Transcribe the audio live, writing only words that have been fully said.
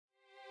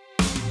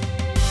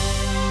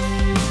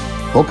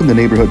Welcome to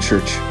Neighborhood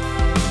Church.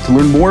 To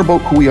learn more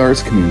about who we are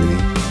as a community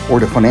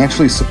or to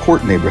financially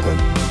support Neighborhood,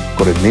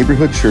 go to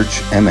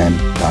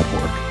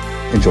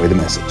neighborhoodchurchmn.org. Enjoy the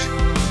message.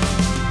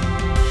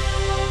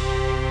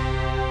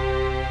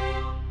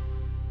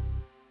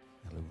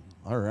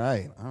 All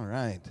right.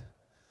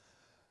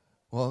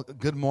 Well,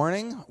 good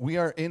morning. We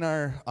are in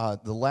our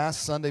the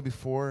last Sunday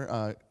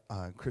before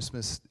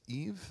Christmas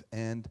Eve,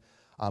 and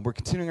we're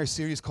continuing our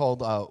series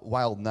called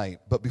Wild Night.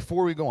 But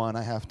before we go on,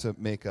 I have to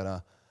make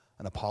an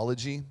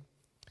apology.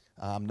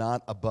 I'm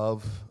not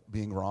above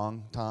being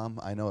wrong, Tom.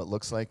 I know it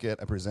looks like it.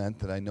 I present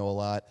that I know a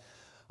lot.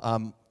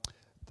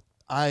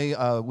 I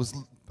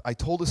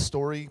told a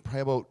story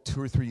probably about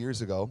 2 or 3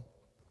 years ago,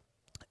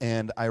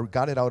 and I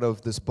got it out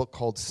of this book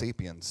called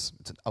Sapiens.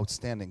 It's an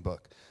outstanding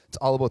book. It's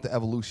all about the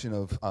evolution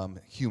of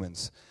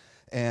humans.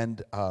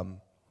 And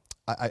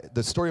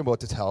the story I'm about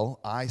to tell,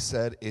 I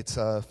said it's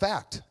a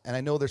fact. And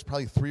I know there's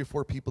probably 3 or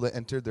 4 people that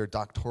entered their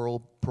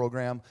doctoral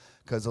program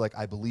because they're like,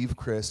 I believe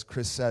Chris.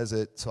 Chris says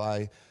it, so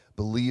I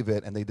believe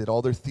it. And they did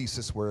all their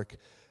thesis work.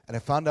 And I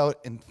found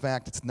out, in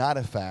fact, it's not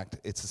a fact.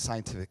 It's a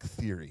scientific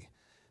theory.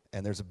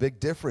 And there's a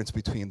big difference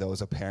between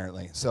those,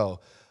 apparently.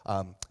 So,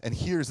 and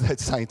here's that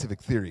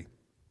scientific theory.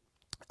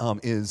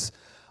 The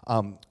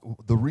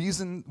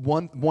reason,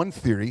 one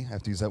theory, I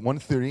have to use that, one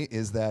theory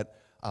is that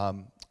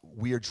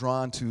we are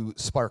drawn to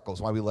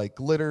sparkles, why we like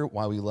glitter,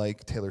 why we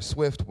like Taylor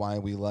Swift, why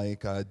we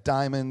like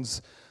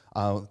diamonds,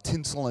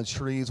 tinsel on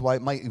trees, why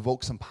it might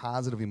evoke some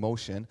positive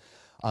emotion,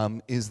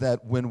 is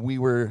that when we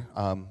were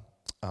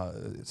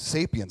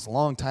sapiens a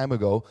long time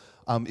ago,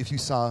 if you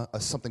saw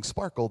something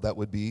sparkle, that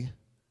would be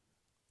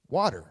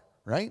water,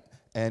 right?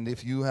 And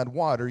if you had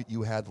water,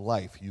 you had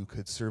life. You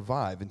could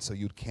survive, and so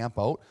you'd camp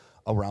out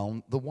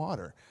around the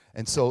water.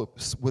 And so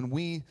when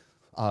we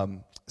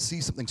see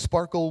something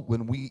sparkle,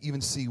 when we even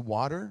see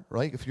water,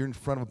 right? If you're in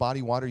front of a body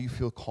of water, you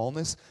feel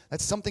calmness.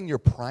 That's something in your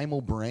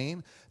primal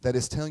brain that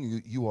is telling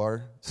you you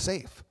are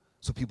safe.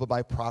 So people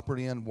buy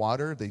property on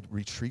water, they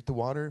retreat to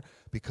water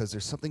because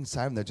there's something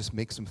inside them that just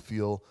makes them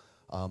feel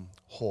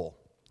whole.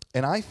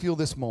 And I feel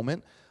this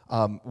moment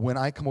when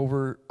I come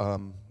over,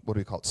 what do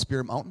we call it,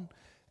 Spirit Mountain,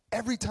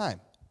 every time.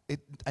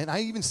 And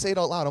I even say it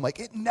out loud, I'm like,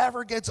 it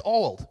never gets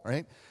old,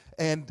 right?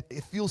 And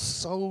it feels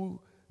so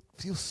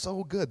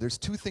good. There's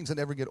 2 things that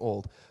never get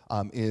old,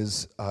 and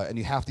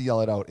you have to yell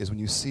it out, is when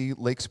you see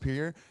Lake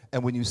Superior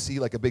and when you see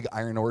like a big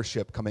iron ore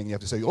ship coming, you have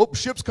to say, oh,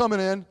 ship's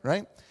coming in,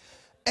 right?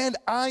 And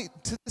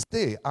to this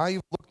day, I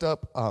looked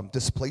up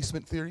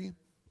displacement theory,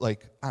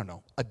 like, I don't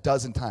know, a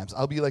dozen times.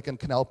 I'll be like in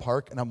Canal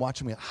Park, and I'm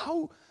watching it.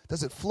 How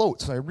does it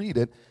float? So I read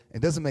it. It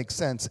doesn't make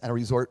sense, and I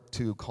resort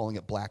to calling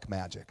it black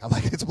magic. I'm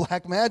like, it's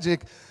black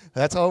magic.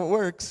 That's how it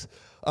works.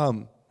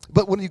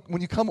 But when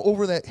you come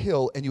over that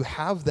hill and you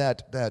have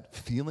that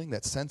feeling,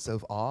 that sense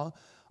of awe,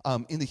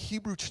 in the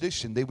Hebrew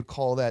tradition, they would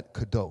call that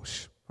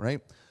kadosh,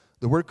 right?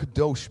 The word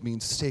kadosh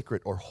means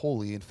sacred or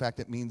holy. In fact,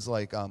 it means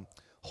like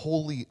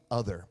holy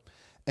other.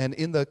 And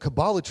in the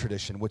Kabbalah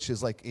tradition, which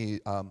is like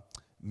a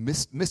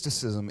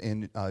mysticism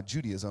in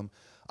Judaism,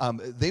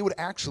 they would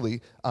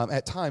actually,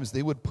 at times,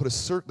 they would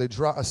they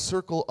draw a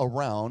circle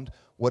around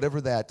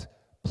whatever that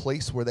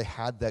place where they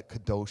had that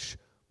kadosh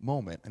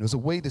moment. And it was a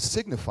way to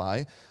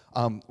signify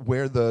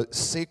where the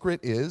sacred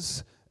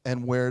is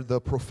and where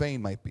the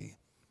profane might be.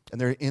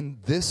 And they're in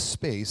this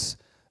space,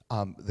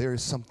 there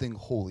is something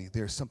holy.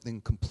 There's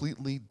something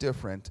completely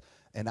different,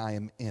 and I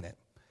am in it.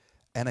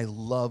 And I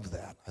love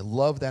that. I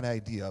love that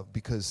idea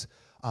because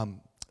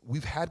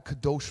we've had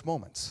kadosh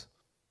moments,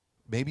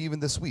 maybe even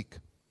this week.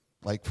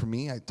 Like for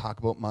me, I talk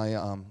about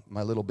my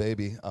my little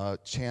baby,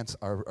 Chance,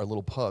 our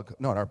little pug.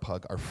 No, not our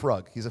pug, our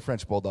frug. He's a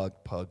French bulldog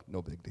pug,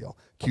 no big deal.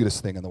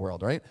 Cutest thing in the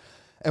world, right?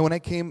 And when I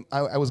came,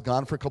 I was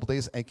gone for a couple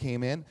days. I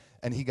came in,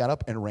 and he got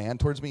up and ran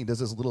towards me. He does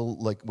this little,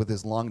 like, with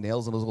his long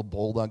nails and his little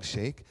bulldog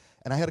shake.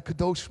 And I had a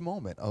kadosh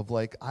moment of,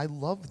 like, I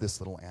love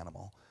this little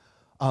animal.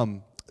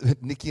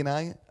 Nikki and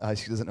I,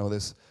 she doesn't know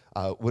this,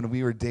 when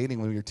we were dating,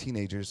 when we were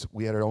teenagers,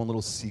 we had our own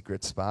little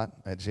secret spot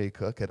at Jay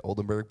Cook at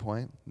Oldenburg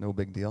Point. No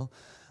big deal.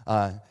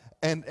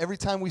 And every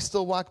time we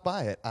still walk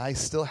by it, I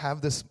still have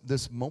this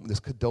moment,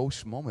 this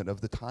kadosh moment of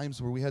the times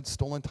where we had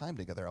stolen time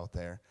together out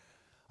there.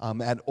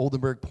 At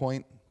Oldenburg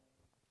Point,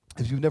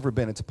 if you've never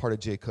been, it's a part of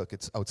Jay Cook.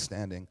 It's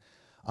outstanding.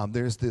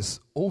 There's this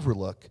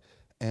overlook,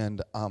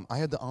 and I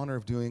had the honor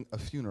of doing a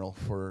funeral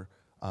for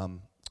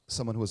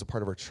someone who was a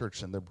part of our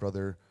church, and their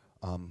brother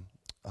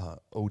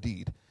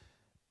OD'd.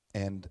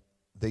 And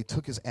they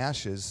took his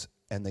ashes,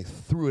 and they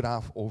threw it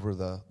off over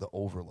the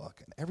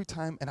overlook. And every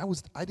time, and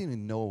I didn't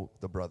even know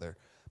the brother,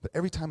 but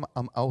every time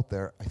I'm out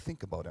there, I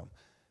think about him,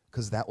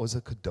 because that was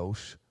a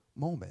kadosh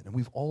moment. And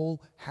we've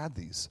all had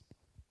these.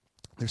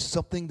 There's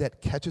something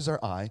that catches our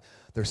eye.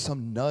 There's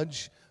some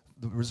nudge.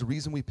 There was a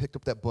reason we picked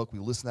up that book. We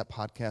listened to that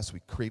podcast.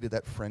 We created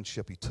that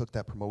friendship. You took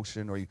that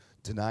promotion or you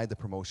denied the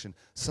promotion.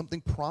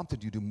 Something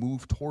prompted you to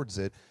move towards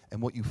it,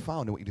 and what you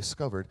found and what you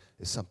discovered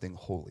is something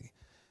holy.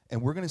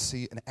 And we're going to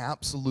see an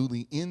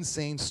absolutely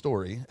insane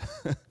story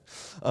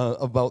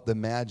about the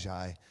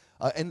Magi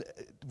And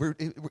we're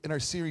in our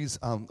series,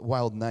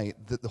 Wild Night,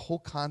 the whole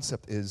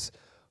concept is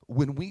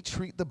when we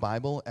treat the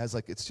Bible as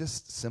like it's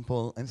just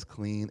simple and it's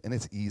clean and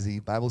it's easy,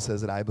 Bible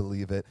says it, I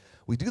believe it,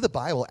 we do the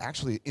Bible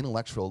actually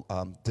intellectual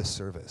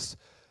disservice.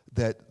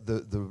 That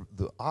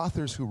the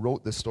authors who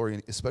wrote this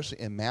story,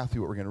 especially in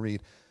Matthew, what we're going to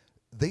read,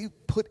 they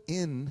put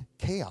in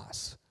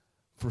chaos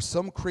for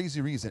some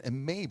crazy reason.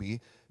 And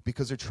maybe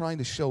because they're trying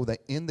to show that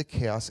in the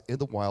chaos, in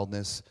the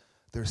wildness,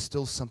 there's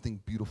still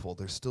something beautiful.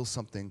 There's still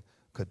something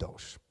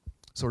kadosh.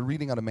 So we're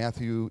reading out of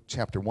Matthew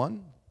chapter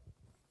 1.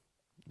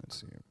 Let's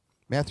see here.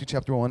 Matthew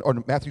chapter 1,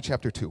 or Matthew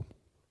chapter 2.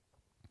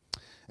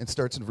 And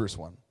starts in verse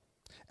 1.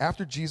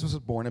 After Jesus was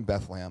born in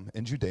Bethlehem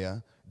in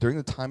Judea, during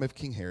the time of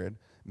King Herod,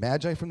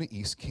 Magi from the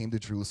east came to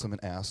Jerusalem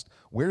and asked,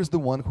 "Where is the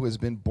one who has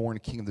been born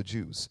King of the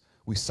Jews?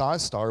 We saw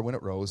his star when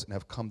it rose and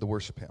have come to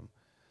worship him."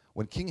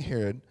 When King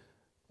Herod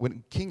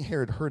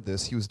heard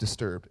this, he was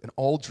disturbed, and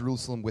all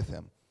Jerusalem with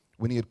him.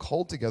 When he had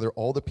called together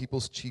all the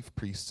people's chief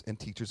priests and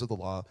teachers of the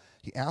law,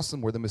 he asked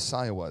them where the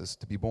Messiah was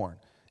to be born.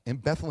 "In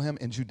Bethlehem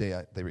in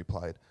Judea," they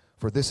replied,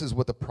 "for this is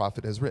what the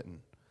prophet has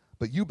written.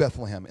 But you,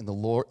 Bethlehem, in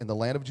the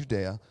land of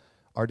Judea,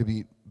 are to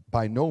be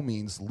by no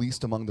means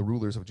least among the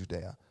rulers of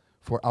Judea.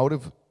 For out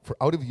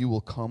of you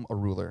will come a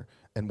ruler,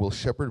 and will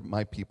shepherd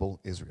my people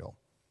Israel."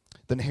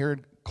 Then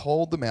Herod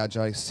called the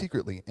Magi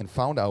secretly and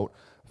found out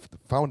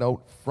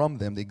from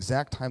them the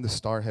exact time the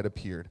star had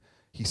appeared.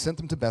 He sent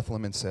them to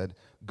Bethlehem and said,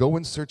 "Go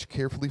and search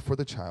carefully for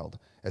the child.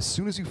 As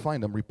soon as you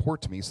find him,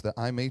 report to me so that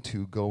I may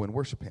too go and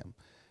worship him."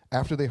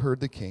 After they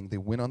heard the king, they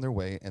went on their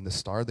way, and the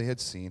star they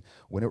had seen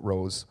when it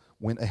rose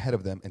went ahead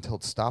of them until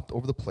it stopped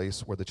over the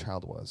place where the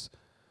child was.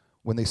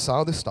 When they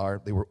saw the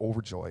star, they were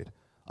overjoyed.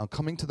 On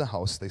coming to the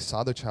house, they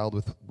saw the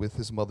child with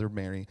his mother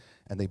Mary,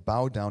 and they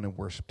bowed down and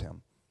worshipped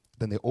him.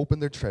 Then they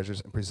opened their treasures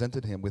and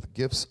presented him with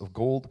gifts of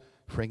gold,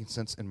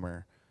 frankincense, and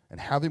myrrh. And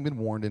having been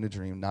warned in a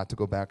dream not to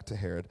go back to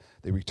Herod,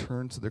 they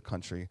returned to their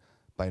country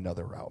by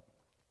another route.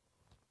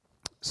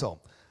 So,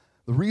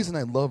 the reason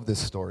I love this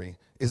story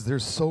is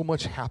there's so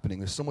much happening,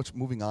 there's so much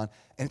moving on,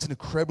 and it's an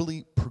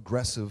incredibly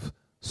progressive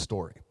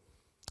story.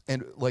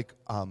 And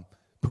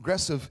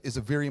progressive is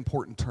a very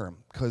important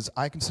term because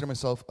I consider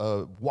myself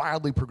a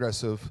wildly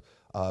progressive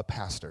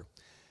pastor.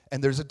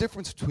 And there's a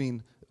difference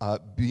between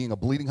being a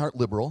bleeding heart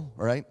liberal,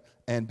 right,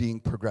 and being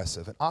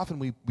progressive. And often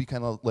we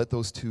kind of let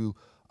those two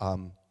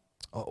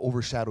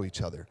overshadow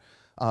each other.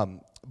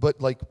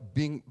 But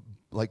being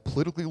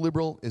politically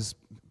liberal is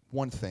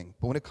one thing.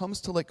 But when it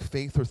comes to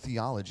faith or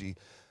theology,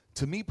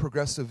 to me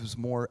progressive is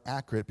more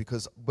accurate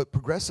because what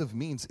progressive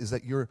means is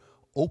that you're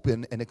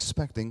open and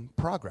expecting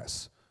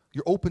progress.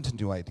 You're open to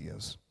new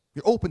ideas.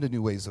 You're open to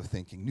new ways of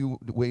thinking, new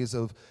ways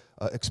of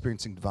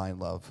experiencing divine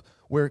love.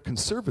 Where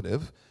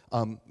conservative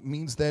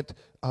means that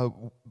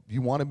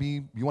you want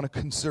to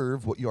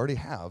conserve what you already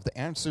have. The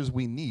answers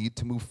we need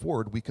to move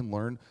forward, we can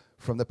learn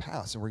from the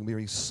past, and we're going to be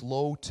very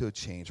slow to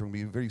change. We're going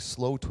to be very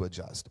slow to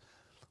adjust.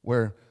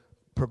 Where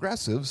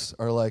progressives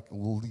are like,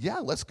 well, yeah,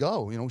 let's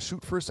go.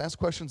 Shoot first, ask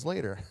questions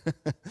later.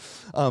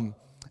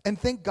 And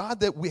thank God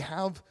that we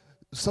have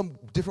some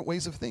different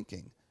ways of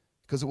thinking.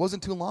 Because it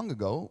wasn't too long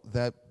ago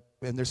that,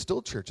 and there's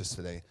still churches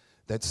today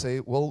that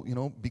say, well,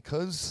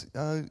 because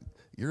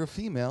you're a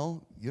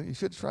female, you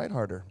should try it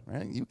harder,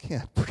 right? You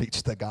can't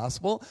preach the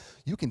gospel.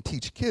 You can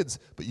teach kids,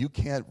 but you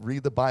can't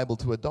read the Bible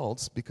to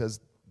adults because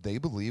they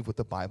believe what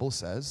the Bible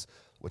says,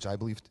 which I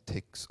believe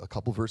takes a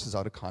couple verses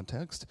out of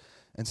context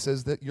and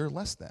says that you're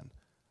less than.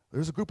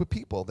 There's a group of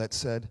people that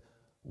said,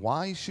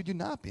 why should you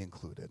not be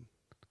included?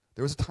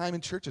 There was a time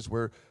in churches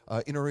where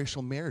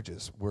interracial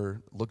marriages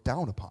were looked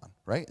down upon,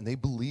 right? And they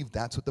believed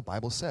that's what the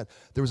Bible said.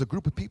 There was a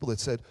group of people that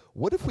said,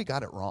 what if we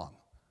got it wrong?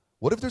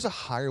 What if there's a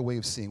higher way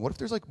of seeing? What if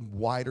there's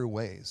wider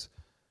ways?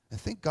 And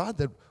thank God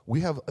that we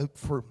have,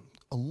 for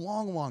a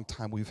long, long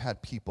time, we've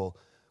had people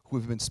who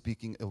have been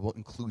speaking about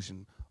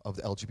inclusion of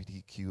the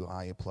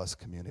LGBTQIA plus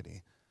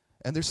community.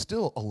 And there's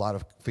still a lot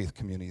of faith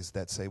communities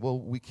that say, well,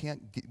 we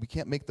can't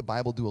make the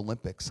Bible do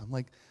Olympics. I'm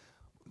like,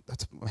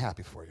 I'm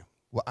happy for you.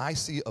 What I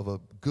see of a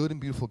good and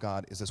beautiful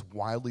God is this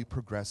wildly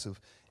progressive,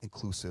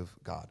 inclusive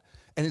God.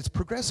 And it's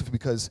progressive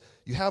because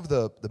you have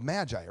the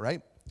Magi,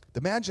 right?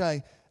 The Magi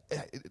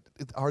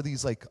are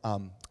these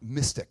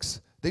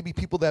mystics. They'd be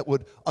people that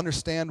would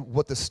understand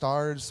what the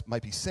stars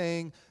might be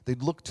saying.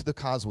 They'd look to the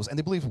cosmos, and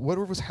they believe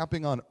whatever was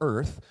happening on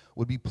earth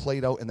would be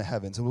played out in the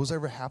heavens. And what was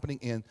ever happening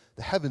in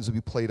the heavens would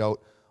be played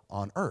out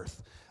on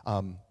earth.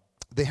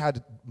 They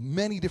had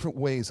many different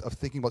ways of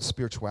thinking about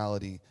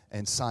spirituality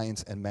and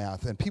science and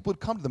math. And people would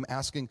come to them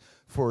asking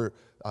for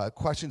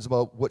questions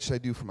about what should I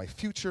do for my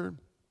future?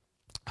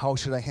 How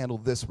should I handle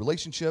this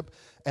relationship?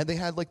 And they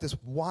had this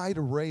wide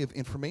array of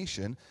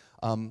information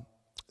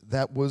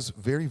that was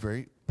very,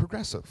 very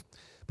progressive.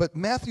 But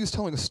Matthew's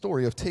telling a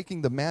story of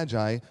taking the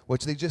Magi,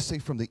 which they just say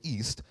from the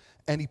east,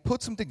 and he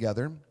puts them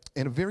together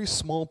in a very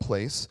small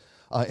place,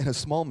 in a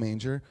small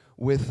manger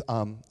with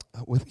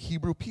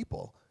Hebrew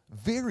people.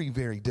 Very,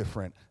 very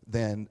different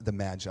than the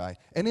Magi.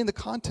 And in the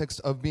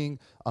context of being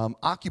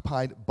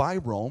occupied by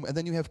Rome, and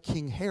then you have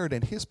King Herod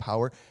and his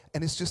power,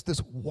 and it's just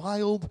this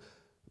wild,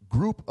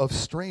 group of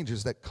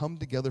strangers that come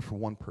together for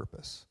one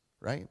purpose,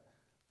 right?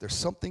 There's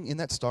something in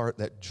that star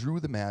that drew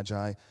the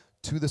Magi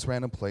to this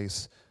random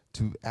place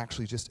to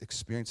actually just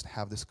experience and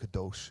have this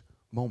kadosh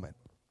moment.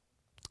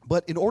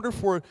 But in order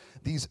for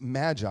these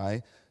Magi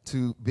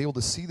to be able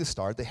to see the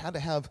star, they had to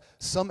have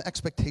some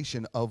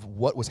expectation of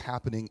what was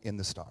happening in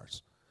the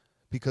stars.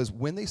 Because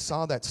when they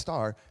saw that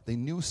star, they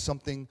knew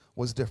something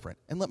was different.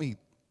 And let me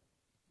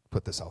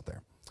put this out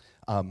there.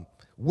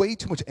 Way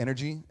too much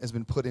energy has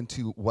been put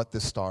into what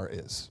this star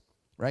is,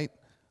 right?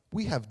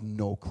 We have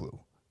no clue.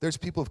 There's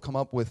people who've come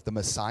up with the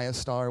Messiah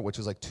star, which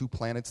is like two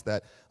planets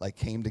that like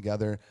came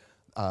together.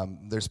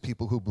 There's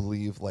people who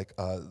believe like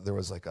there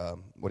was like a,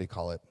 what do you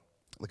call it?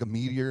 Like a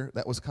meteor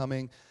that was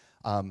coming.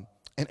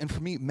 And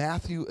for me,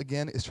 Matthew,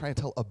 again, is trying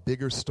to tell a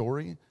bigger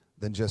story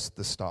than just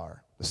the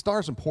star. The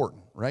star's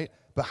important, right?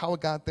 But how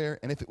it got there,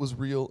 and if it was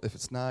real, if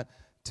it's not,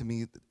 to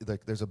me,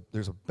 like there's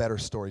a better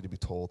story to be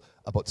told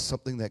about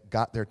something that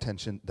got their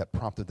attention, that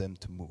prompted them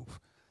to move.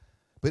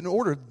 But in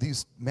order,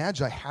 these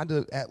Magi had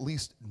to at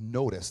least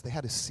notice, they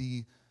had to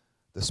see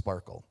the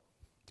sparkle.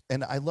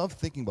 And I love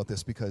thinking about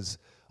this because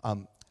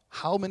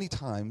how many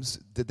times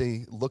did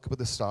they look up at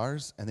the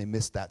stars and they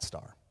missed that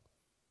star?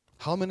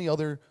 How many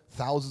other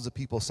thousands of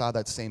people saw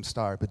that same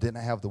star but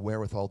didn't have the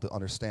wherewithal to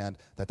understand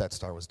that that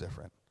star was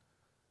different?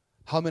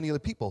 How many other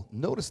people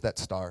noticed that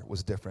star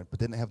was different but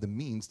didn't have the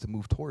means to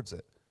move towards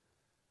it?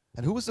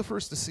 And who was the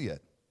first to see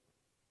it?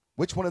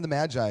 Which one of the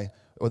Magi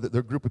or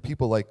their group of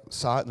people like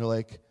saw it and they're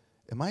like,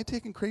 am I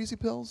taking crazy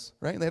pills?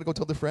 Right? And they had to go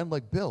tell their friend,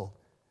 like, Bill,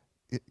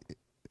 do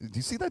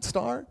you see that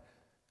star?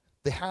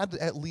 They had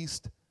to at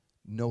least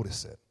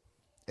notice it.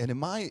 And in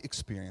my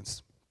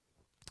experience,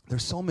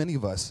 there's so many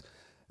of us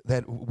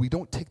that we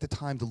don't take the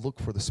time to look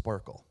for the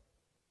sparkle.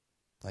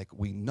 Like,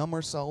 we numb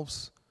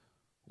ourselves.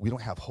 We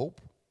don't have hope.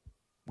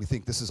 We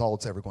think this is all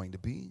it's ever going to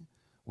be.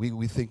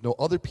 We think, no,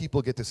 other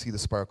people get to see the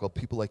sparkle.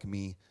 People like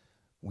me,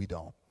 we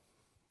don't.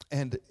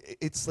 And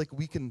it's like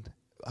we can,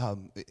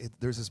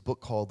 there's this book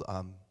called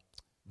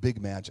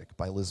Big Magic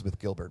by Elizabeth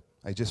Gilbert.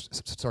 I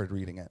just started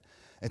reading it.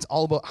 It's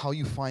all about how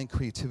you find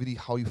creativity,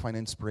 how you find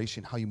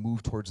inspiration, how you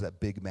move towards that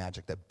big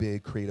magic, that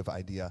big creative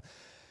idea.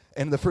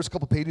 And in the first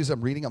couple pages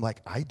I'm reading, I'm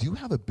like, I do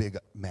have a big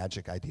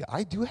magic idea.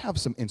 I do have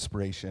some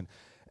inspiration.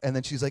 And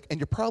then she's like, and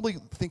you're probably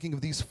thinking of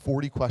these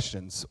 40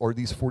 questions or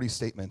these 40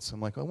 statements. I'm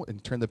like, oh,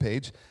 and turn the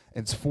page,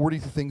 and it's 40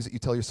 things that you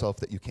tell yourself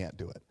that you can't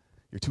do it.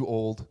 You're too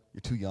old,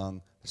 you're too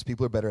young, there's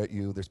people who are better at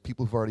you, there's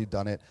people who've already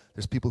done it,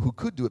 there's people who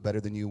could do it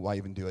better than you, why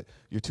even do it?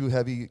 You're too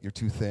heavy, you're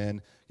too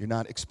thin, you're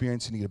not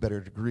experienced, you need a better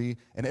degree.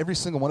 And every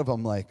single one of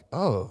them, I'm like,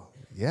 oh,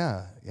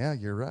 yeah,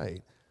 you're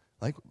right.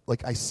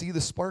 Like I see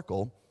the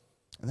sparkle,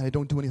 and then I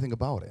don't do anything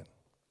about it.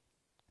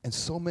 And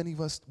so many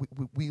of us,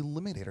 we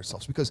eliminate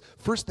ourselves because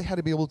first they had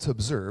to be able to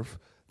observe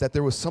that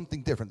there was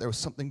something different, there was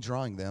something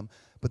drawing them,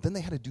 but then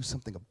they had to do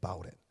something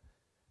about it.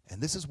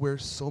 And this is where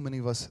so many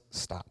of us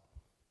stop.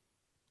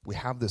 We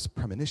have this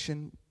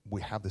premonition,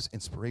 we have this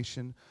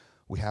inspiration,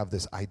 we have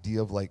this idea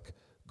of like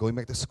going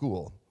back to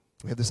school.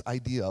 We have this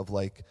idea of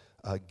like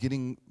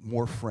getting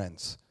more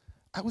friends.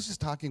 I was just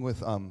talking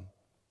with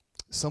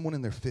someone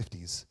in their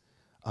 50s,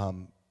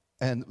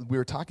 and we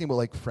were talking about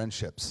like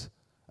friendships.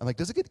 I'm like,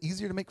 does it get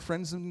easier to make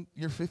friends in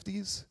your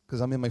 50s?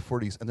 Because I'm in my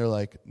 40s. And they're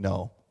like,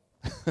 no.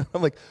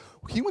 I'm like,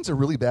 humans are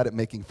really bad at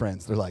making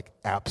friends. They're like,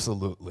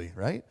 absolutely,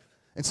 right?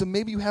 And so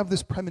maybe you have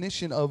this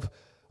premonition of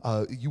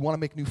you want to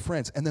make new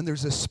friends. And then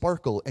there's this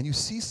sparkle, and you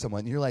see someone,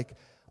 and you're like,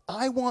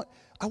 I want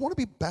to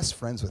be best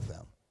friends with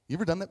them. You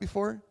ever done that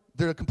before?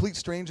 They're a complete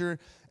stranger,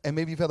 and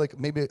maybe you've had like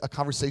maybe a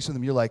conversation with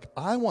them. You're like,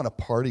 I want to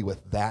party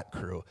with that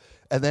crew.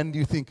 And then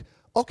you think,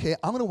 okay,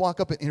 I'm going to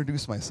walk up and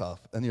introduce myself.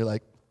 And you're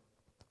like,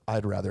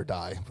 I'd rather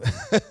die,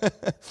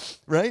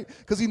 right?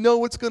 Because you know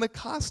what's going to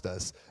cost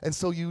us. And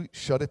so you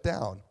shut it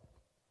down.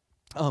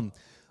 A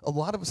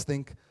lot of us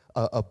think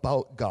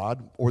about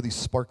God or these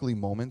sparkly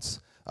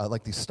moments,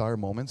 like these star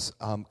moments,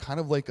 kind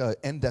of like an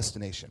end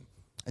destination.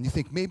 And you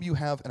think maybe you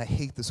have, and I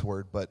hate this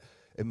word, but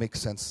it makes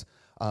sense,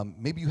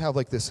 maybe you have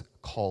like this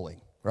calling,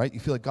 right?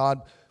 You feel like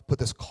God put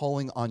this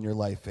calling on your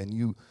life, and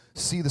you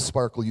see the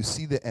sparkle, you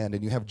see the end,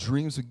 and you have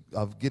dreams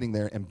of getting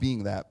there and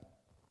being that.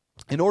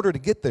 In order to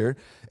get there,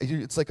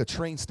 it's like a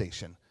train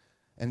station.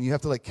 And you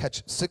have to like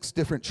catch 6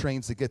 different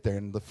trains to get there.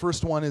 And the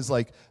first one is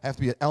like, I have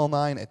to be at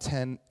L9 at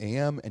 10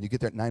 a.m. and you get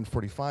there at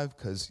 9:45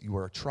 because you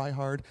are a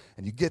try-hard.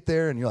 And you get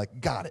there and you're like,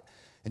 got it.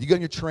 And you get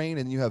on your train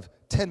and you have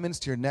 10 minutes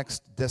to your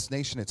next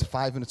destination. It's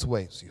 5 minutes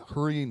away. So you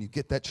hurry and you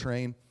get that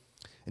train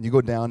and you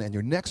go down. And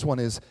your next one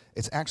is,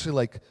 it's actually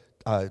like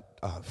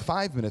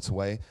 5 minutes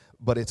away,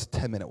 but it's a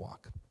 10-minute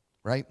walk,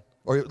 right?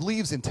 Or it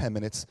leaves in 10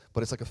 minutes,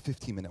 but it's like a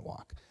 15-minute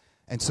walk.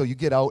 And so you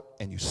get out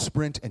and you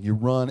sprint and you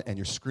run and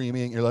you're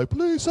screaming. You're like,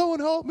 please,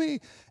 someone help me.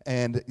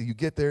 And you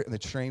get there and the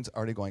train's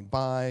already going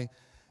by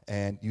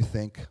and you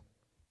think,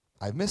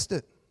 I've missed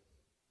it.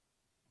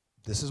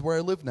 This is where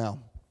I live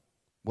now.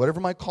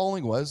 Whatever my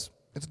calling was,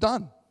 it's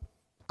done.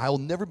 I'll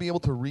never be able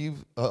to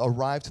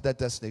arrive to that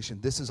destination.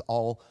 This is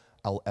all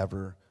I'll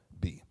ever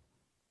be.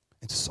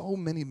 And so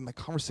many of my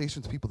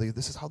conversations with people,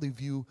 this is how they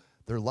view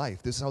their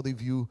life. This is how they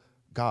view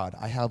God.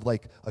 I have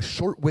like a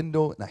short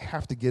window and I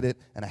have to get it,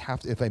 and I have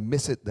to, if I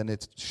miss it, then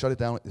it's shut it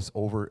down, it's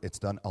over, it's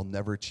done. I'll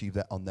never achieve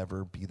that, I'll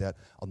never be that,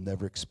 I'll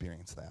never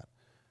experience that.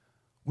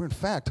 Where in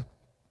fact,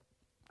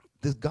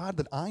 the God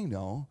that I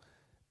know,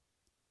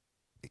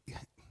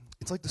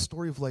 it's like the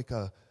story of like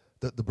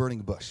the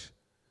burning bush.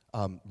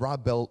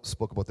 Rob Bell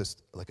spoke about this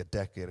like a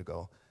decade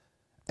ago.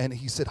 And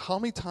he said, how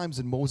many times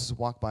did Moses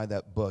walk by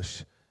that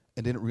bush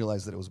and didn't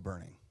realize that it was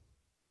burning?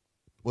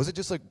 Was it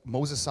just like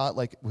Moses saw it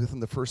like within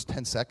the first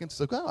 10 seconds? It's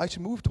like, oh, I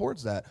should move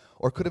towards that.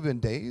 Or could have been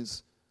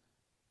days,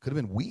 could have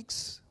been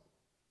weeks,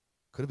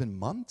 could have been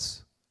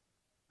months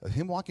of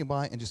him walking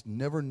by and just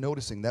never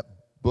noticing that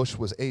bush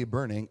was A,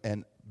 burning,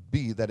 and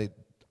B, that it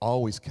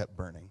always kept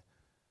burning.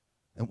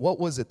 And what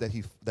was it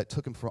that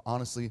took him for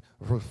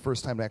the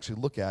first time to actually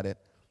look at it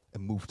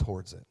and move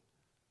towards it?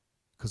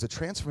 Because the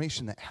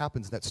transformation that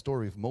happens in that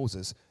story of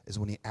Moses is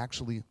when he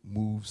actually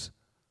moves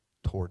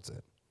towards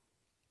it.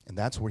 And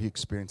that's where he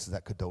experiences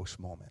that kadosh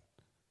moment.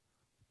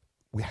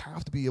 We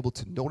have to be able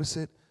to notice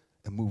it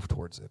and move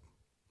towards it.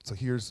 So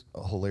here's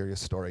a hilarious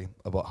story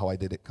about how I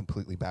did it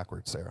completely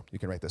backwards, Sarah. You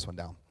can write this one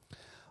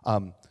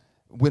down.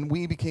 When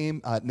we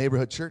became a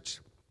neighborhood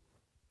church,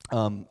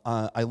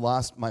 I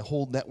lost my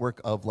whole network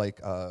of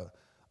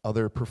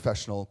other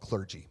professional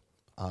clergy.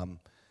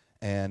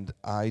 And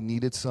I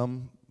needed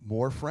some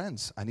more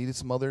friends. I needed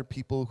some other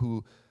people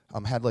who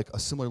had like a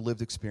similar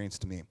lived experience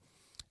to me.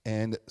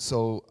 And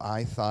so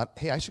I thought,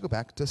 hey, I should go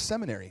back to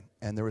seminary.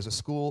 And there was a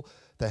school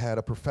that had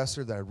a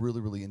professor that I really,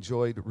 really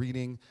enjoyed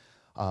reading.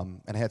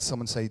 And I had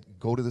someone say,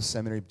 go to the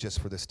seminary just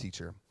for this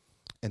teacher.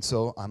 And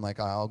so I'm like,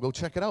 I'll go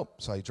check it out.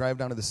 So I drive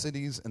down to the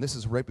cities, and this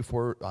is right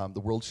before the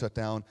world shut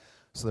down.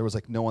 So there was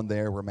like no one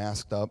there. We're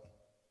masked up.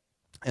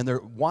 And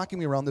they're walking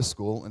me around this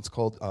school, and it's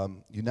called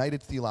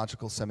United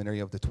Theological Seminary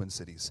of the Twin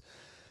Cities.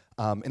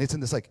 And it's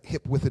in this like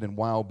hip with it and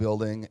wow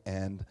building,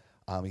 and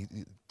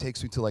he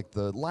takes me to like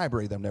the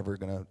library that I'm never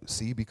going to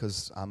see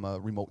because I'm a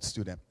remote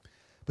student.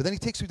 But then he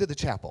takes me to the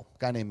chapel, a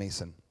guy named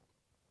Mason.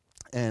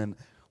 And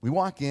we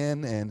walk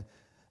in,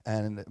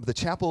 and the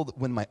chapel,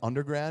 when my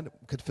undergrad,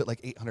 could fit like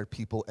 800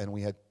 people, and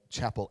we had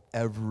chapel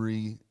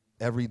every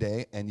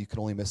day, and you could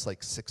only miss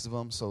like 6 of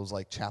them, so it was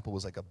like chapel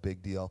was like a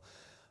big deal.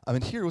 I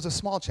mean, here it was a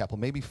small chapel,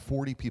 maybe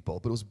 40 people,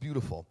 but it was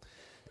beautiful.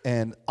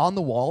 And on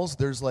the walls,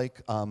 there's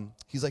like,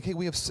 he's like, hey,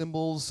 we have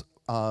symbols,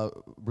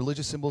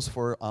 religious symbols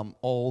for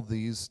all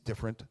these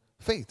different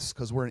faiths,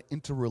 because we're an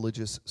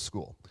interreligious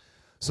school.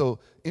 So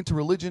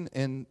interreligion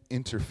and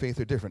interfaith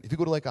are different. If you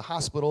go to like a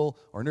hospital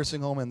or a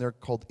nursing home and they're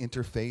called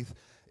interfaith,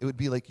 it would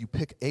be like you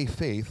pick a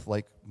faith,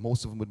 like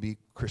most of them would be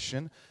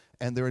Christian,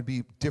 and there would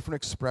be different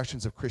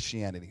expressions of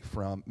Christianity,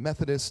 from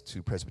Methodist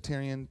to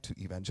Presbyterian to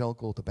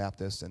Evangelical to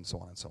Baptist, and so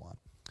on and so on.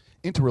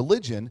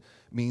 Interreligion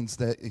means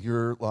that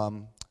you're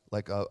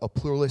like a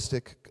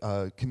pluralistic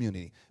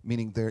community,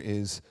 meaning there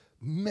is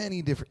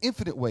many different,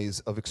 infinite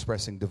ways of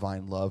expressing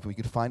divine love we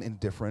could find in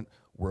different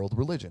world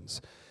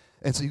religions.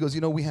 And so he goes,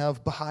 we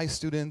have Baha'i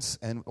students,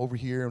 and over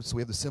here, so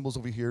we have the symbols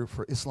over here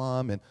for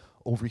Islam, and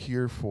over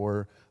here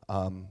for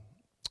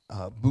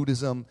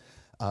Buddhism,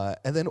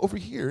 and then over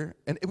here,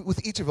 and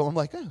with each of them, I'm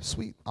like, oh,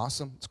 sweet,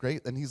 awesome, it's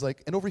great. And he's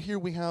like, and over here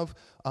we have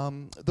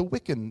the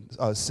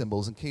Wiccan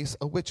symbols in case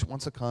a witch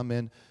wants to come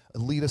and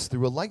lead us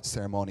through a light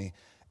ceremony.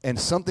 And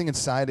something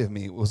inside of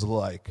me was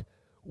like,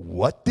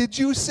 what did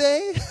you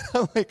say?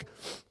 I'm like,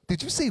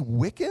 did you say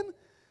Wiccan?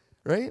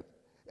 Right?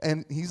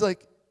 And he's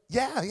like,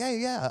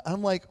 yeah.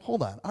 I'm like,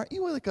 hold on, aren't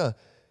you like a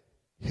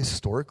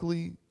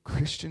historically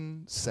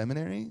Christian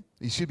seminary?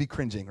 You should be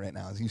cringing right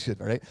now. You should,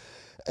 right?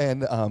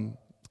 And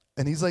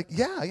he's like,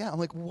 yeah. I'm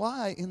like,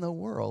 why in the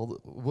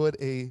world would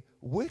a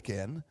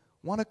Wiccan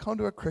want to come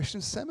to a Christian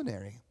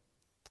seminary?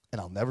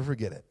 And I'll never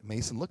forget it.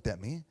 Mason looked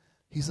at me.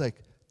 He's like,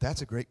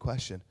 that's a great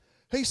question.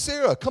 Hey,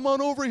 Sarah, come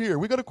on over here.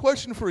 We got a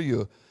question for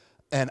you.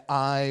 And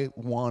I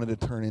wanted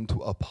to turn into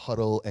a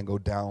puddle and go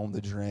down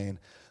the drain.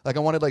 Like I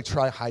wanted to like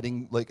try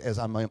hiding like as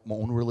on my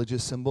own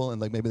religious symbol,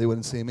 and like maybe they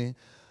wouldn't see me.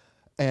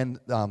 And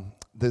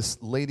this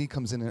lady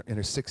comes in her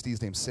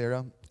 60s named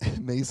Sarah.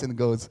 And Mason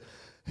goes,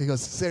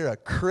 Sarah,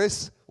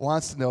 Chris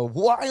wants to know,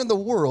 why in the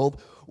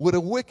world would a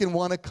Wiccan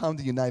want to come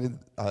to United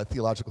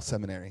Theological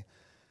Seminary?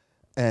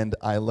 And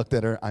I looked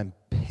at her. I'm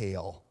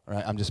pale,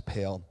 right? I'm just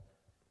pale.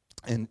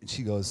 And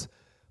she goes,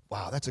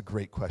 wow, that's a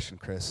great question,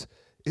 Chris.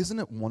 Isn't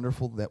it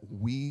wonderful that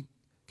we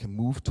can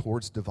move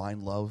towards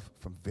divine love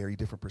from very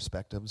different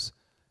perspectives,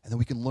 and then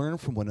we can learn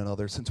from one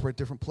another since we're at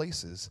different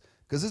places?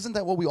 Because isn't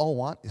that what we all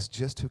want, is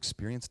just to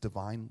experience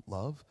divine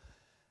love?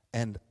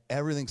 And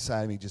everything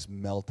inside of me just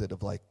melted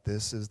of like,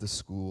 this is the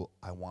school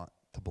I want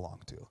to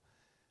belong to.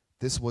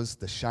 This was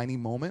the shiny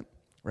moment,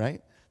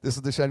 right? This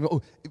is the shiny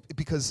moment.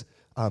 Because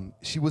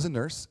she was a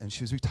nurse, and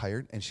she was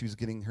retired, and she was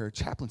getting her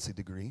chaplaincy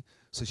degree,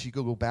 so she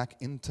could go back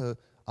into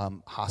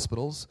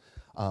hospitals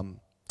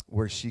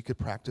where she could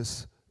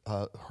practice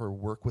her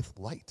work with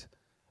light.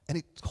 And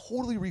it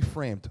totally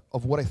reframed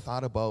of what I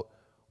thought about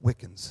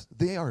Wiccans.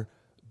 They are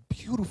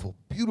beautiful,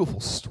 beautiful,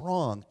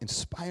 strong,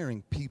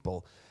 inspiring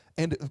people.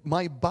 And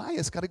my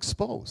bias got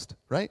exposed,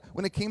 right?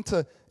 When it came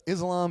to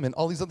Islam and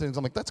all these other things,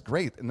 I'm like, that's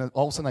great. And then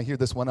all of a sudden I hear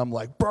this one, I'm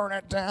like, burn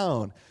it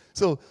down.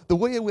 So the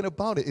way I went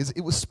about it is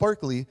it was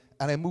sparkly,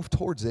 and I moved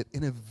towards it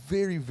in a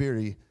very,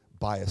 very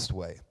biased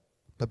way.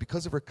 But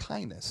because of her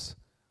kindness,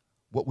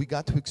 what we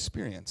got to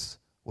experience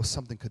was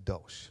something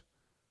kadosh.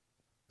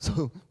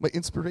 So my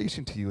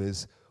inspiration to you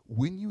is,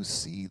 when you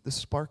see the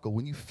sparkle,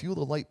 when you feel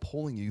the light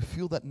pulling you, you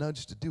feel that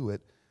nudge to do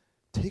it,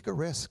 take a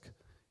risk,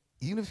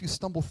 even if you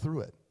stumble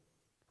through it,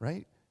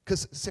 right?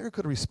 Because Sarah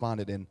could have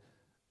responded in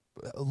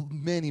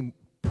many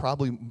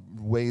probably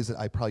ways that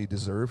I probably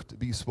deserved to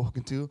be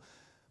spoken to,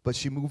 but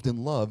she moved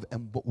in love,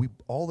 and what we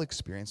all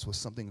experienced was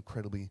something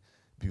incredibly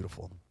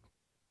beautiful.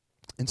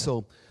 And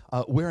so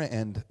where I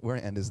end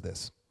is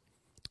this.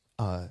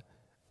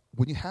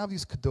 When you have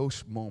these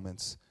kadosh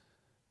moments,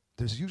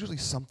 there's usually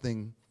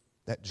something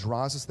that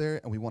draws us there,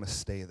 and we want to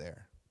stay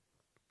there.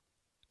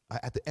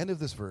 At the end of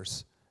this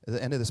verse, at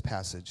the end of this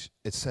passage,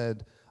 it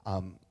said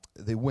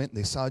they went,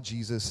 they saw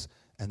Jesus,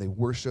 and they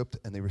worshiped,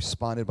 and they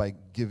responded by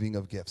giving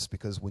of gifts.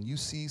 Because when you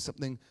see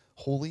something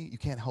holy, you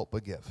can't help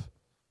but give,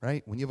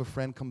 right? When you have a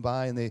friend come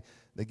by and they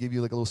give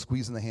you like a little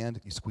squeeze in the hand,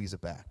 you squeeze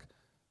it back.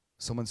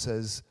 Someone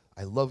says,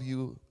 I love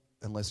you,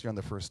 unless you're on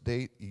the first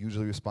date, you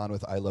usually respond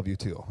with, I love you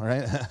too, all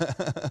right?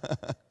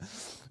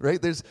 Right?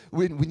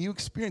 When you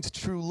experience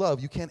true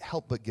love, you can't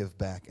help but give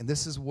back. And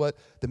this is what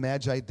the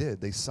Magi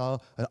did. They saw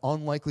an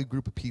unlikely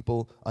group of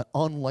people, an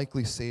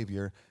unlikely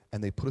Savior,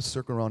 and they put a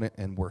circle around it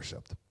and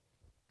worshiped.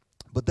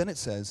 But then it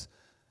says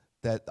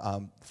that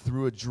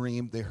through a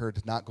dream, they heard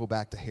to not go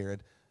back to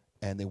Herod,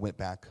 and they went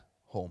back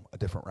home, a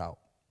different route.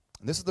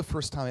 And this is the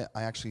first time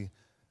I actually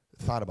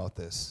thought about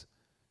this,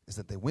 is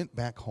that they went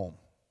back home.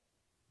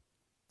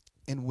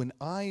 And when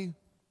I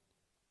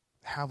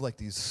have like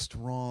these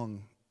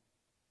strong,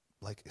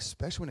 like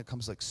especially when it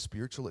comes to like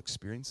spiritual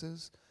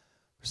experiences,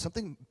 there's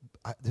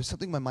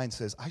something my mind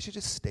says, I should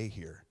just stay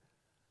here.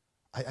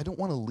 I don't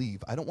want to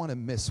leave. I don't want to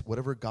miss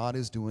whatever God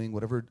is doing,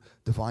 whatever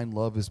divine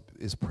love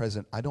is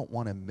present. I don't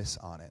want to miss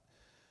on it.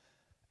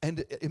 And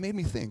it made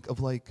me think of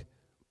like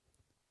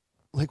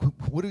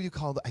what do you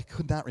call it? I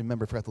could not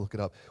remember. I forgot to look it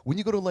up. When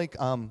you go to like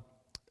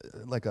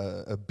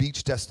a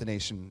beach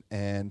destination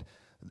and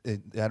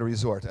at a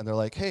resort, and they're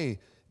like, hey,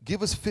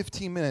 give us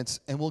 15 minutes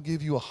and we'll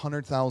give you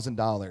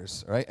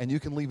 $100,000, right? And you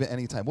can leave at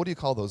any time. What do you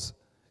call those?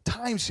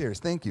 Timeshares,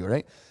 thank you,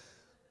 right?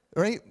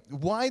 Right?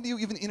 Why do you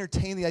even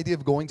entertain the idea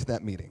of going to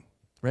that meeting,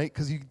 right?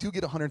 Because you do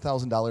get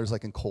 $100,000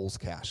 like in Kohl's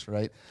cash,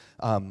 right?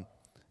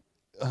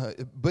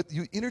 But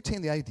you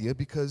entertain the idea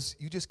because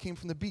you just came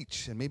from the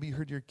beach, and maybe you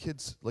heard your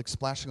kids like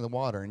splashing in the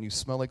water, and you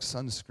smell like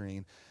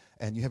sunscreen,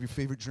 and you have your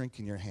favorite drink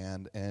in your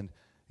hand, and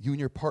you and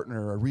your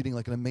partner are reading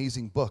like an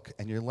amazing book,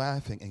 and you're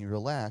laughing and you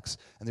relax,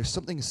 and there's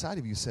something inside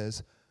of you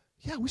says,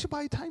 yeah, we should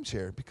buy a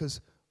timeshare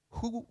because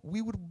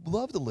we would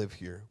love to live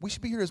here. We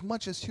should be here as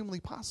much as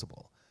humanly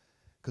possible.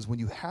 Because when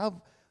you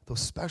have those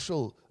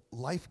special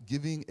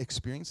life-giving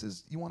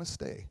experiences, you want to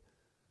stay.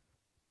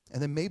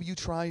 And then maybe you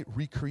try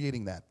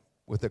recreating that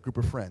with a group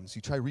of friends.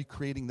 You try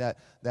recreating that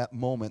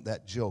moment,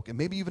 that joke. And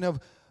maybe even have,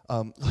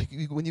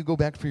 when you go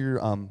back for your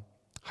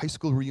high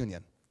school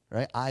reunion,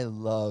 right? I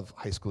love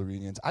high school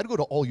reunions. I'd go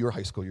to all your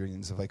high school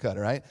reunions if I could,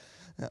 right?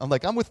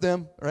 I'm with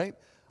them, right?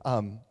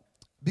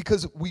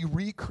 Because we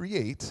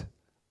recreate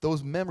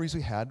those memories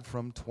we had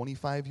from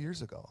 25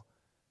 years ago.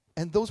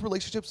 And those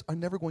relationships are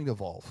never going to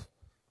evolve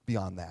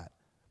beyond that.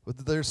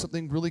 But there's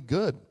something really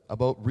good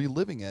about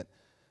reliving it.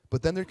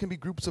 But then there can be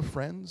groups of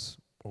friends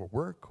or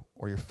work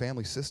or your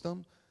family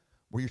system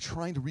where you're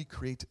trying to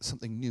recreate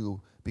something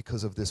new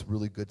because of this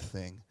really good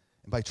thing.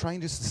 And by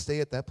trying just to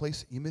stay at that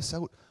place, you miss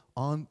out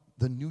on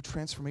the new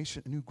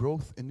transformation, new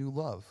growth, and new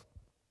love.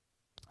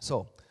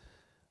 So,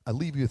 I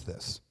leave you with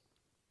this.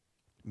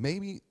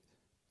 Maybe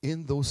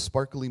in those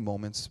sparkly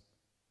moments,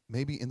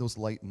 maybe in those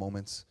light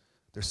moments,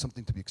 there's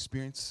something to be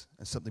experienced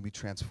and something to be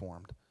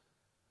transformed.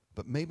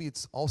 But maybe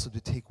it's also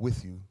to take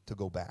with you to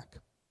go back.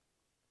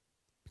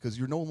 Because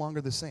you're no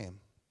longer the same.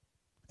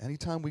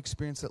 Anytime we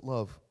experience that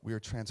love, we are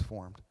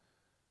transformed.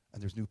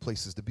 And there's new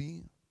places to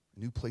be,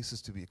 new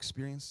places to be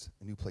experienced,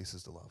 and new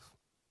places to love.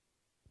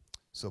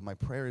 So my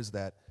prayer is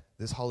that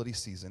this holiday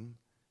season,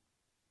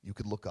 you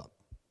could look up.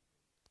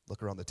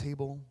 Look around the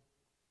table,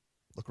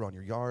 look around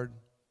your yard,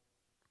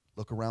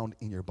 look around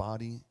in your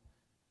body,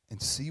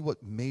 and see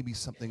what maybe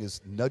something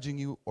is nudging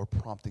you or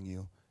prompting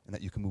you, and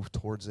that you can move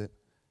towards it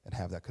and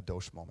have that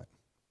kadosh moment.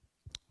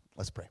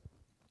 Let's pray.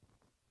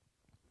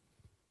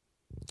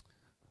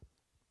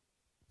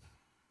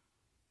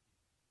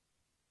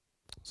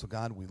 So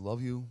God, we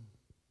love you.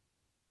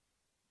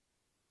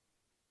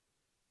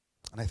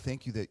 And I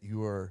thank you that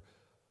you are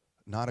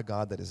not a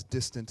God that is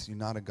distant. You're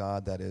not a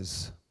God that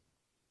is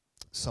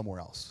somewhere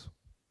else.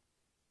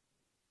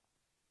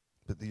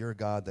 But that you're a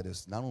God that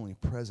is not only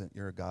present,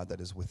 you're a God that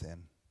is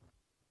within.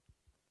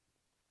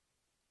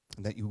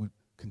 And that you would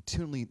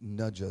continually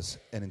nudge us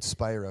and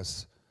inspire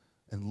us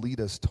and lead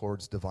us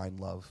towards divine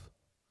love.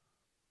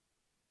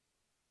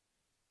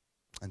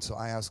 And so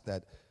I ask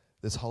that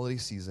this holiday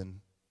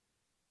season,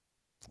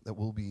 that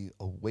we'll be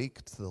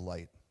awake to the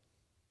light,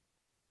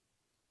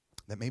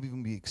 that maybe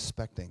even be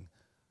expecting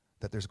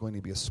that there's going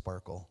to be a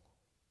sparkle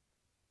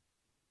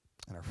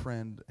in our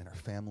friend, in our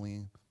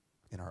family,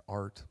 in our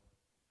art,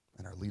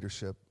 in our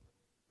leadership,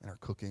 in our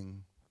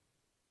cooking,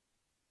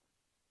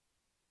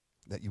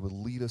 that you would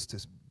lead us to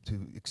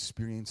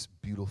experience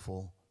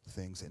beautiful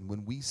things. And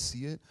when we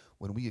see it,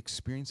 when we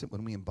experience it,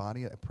 when we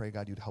embody it, I pray,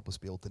 God, you'd help us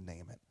be able to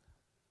name it.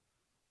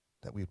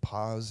 That we'd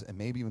pause and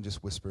maybe even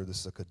just whisper, this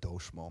is a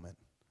kadosh moment.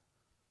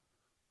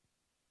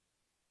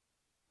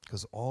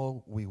 Because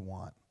all we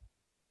want,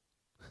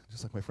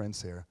 just like my friend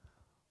Sarah,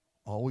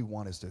 all we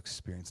want is to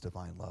experience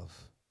divine love.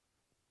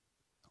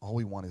 All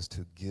we want is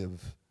to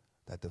give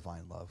that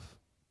divine love.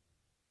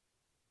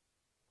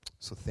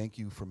 So thank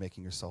you for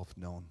making yourself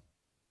known.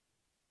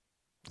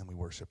 And we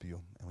worship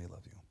you and we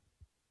love you.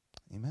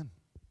 Amen.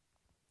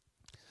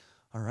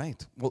 All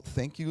right. Well,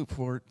 thank you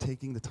for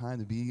taking the time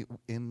to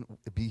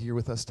be here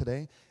with us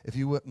today. If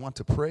you want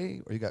to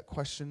pray or you got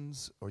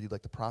questions or you'd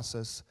like to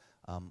process,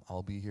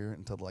 I'll be here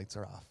until the lights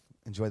are off.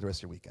 Enjoy the rest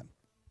of your weekend.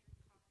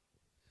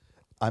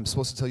 I'm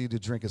supposed to tell you to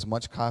drink as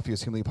much coffee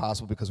as humanly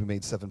possible because we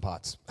made 7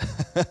 pots.